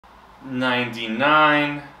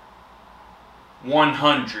99,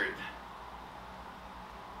 100.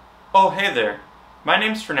 Oh, hey there. My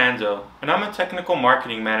name's Fernando, and I'm a technical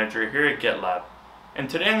marketing manager here at GitLab. And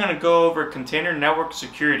today I'm going to go over container network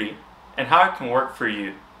security and how it can work for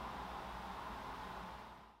you.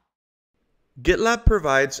 GitLab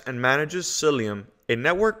provides and manages Cilium, a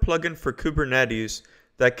network plugin for Kubernetes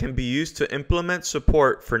that can be used to implement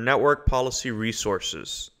support for network policy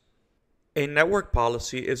resources. A network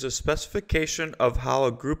policy is a specification of how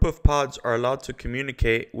a group of pods are allowed to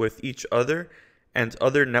communicate with each other and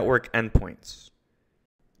other network endpoints.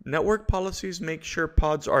 Network policies make sure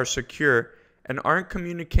pods are secure and aren't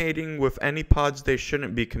communicating with any pods they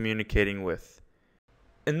shouldn't be communicating with.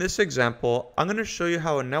 In this example, I'm going to show you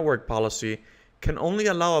how a network policy can only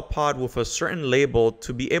allow a pod with a certain label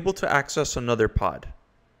to be able to access another pod.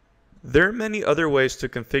 There are many other ways to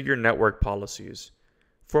configure network policies.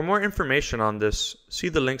 For more information on this, see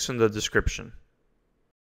the links in the description.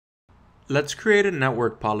 Let's create a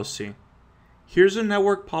network policy. Here's a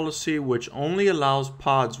network policy which only allows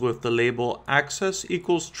pods with the label access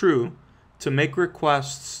equals true to make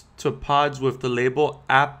requests to pods with the label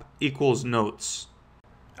app equals notes.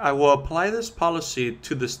 I will apply this policy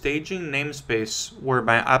to the staging namespace where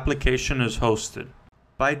my application is hosted.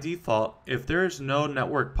 By default, if there is no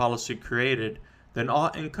network policy created, then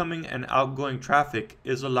all incoming and outgoing traffic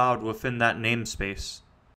is allowed within that namespace.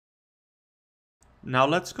 Now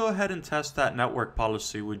let's go ahead and test that network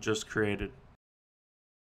policy we just created.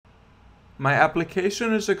 My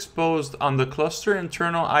application is exposed on the cluster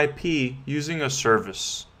internal IP using a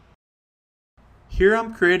service. Here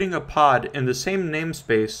I'm creating a pod in the same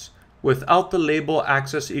namespace without the label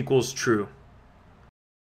access equals true.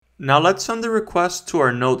 Now let's send the request to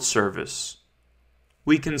our node service.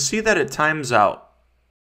 We can see that it times out.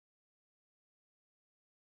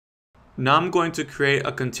 Now I'm going to create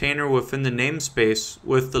a container within the namespace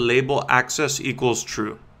with the label access equals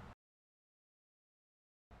true.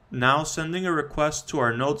 Now sending a request to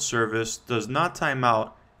our node service does not time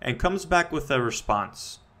out and comes back with a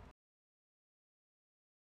response.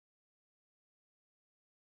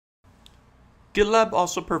 GitLab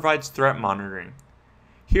also provides threat monitoring.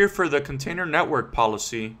 Here for the container network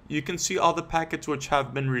policy, you can see all the packets which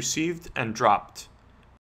have been received and dropped.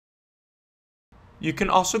 You can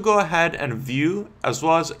also go ahead and view as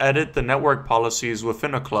well as edit the network policies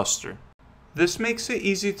within a cluster. This makes it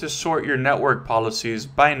easy to sort your network policies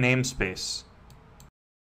by namespace.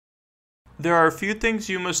 There are a few things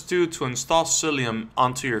you must do to install Cilium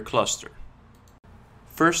onto your cluster.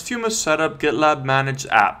 First, you must set up GitLab Managed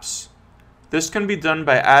Apps. This can be done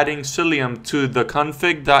by adding Cilium to the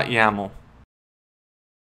config.yaml.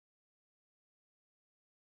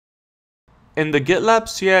 In the GitLab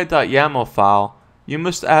ci.yaml file, you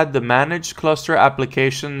must add the Managed Cluster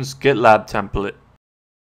Applications GitLab template.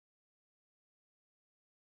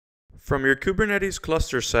 From your Kubernetes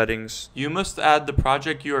cluster settings, you must add the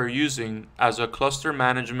project you are using as a cluster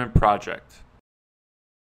management project.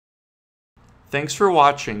 Thanks for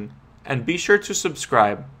watching, and be sure to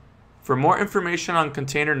subscribe. For more information on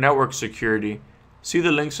container network security, see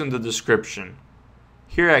the links in the description.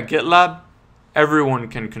 Here at GitLab, everyone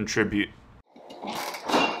can contribute.